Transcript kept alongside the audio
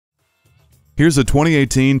Here's a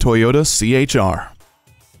 2018 Toyota CHR.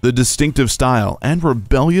 The distinctive style and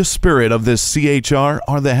rebellious spirit of this CHR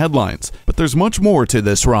are the headlines, but there's much more to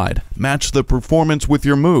this ride. Match the performance with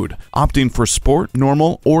your mood, opting for sport,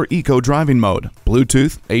 normal, or eco driving mode.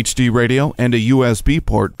 Bluetooth, HD radio, and a USB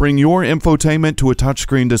port bring your infotainment to a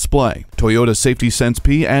touchscreen display. Toyota Safety Sense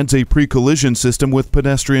P adds a pre-collision system with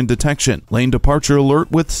pedestrian detection, lane departure alert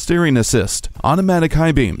with steering assist, automatic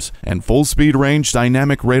high beams, and full speed range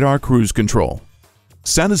dynamic radar cruise control.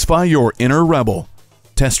 Satisfy your inner rebel.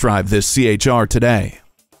 Test drive this CHR today.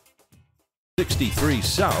 63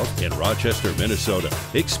 South in Rochester, Minnesota.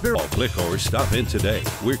 Experience, click or stop in today.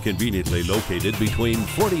 We're conveniently located between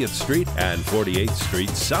 40th Street and 48th Street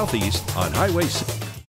Southeast on Highway 6.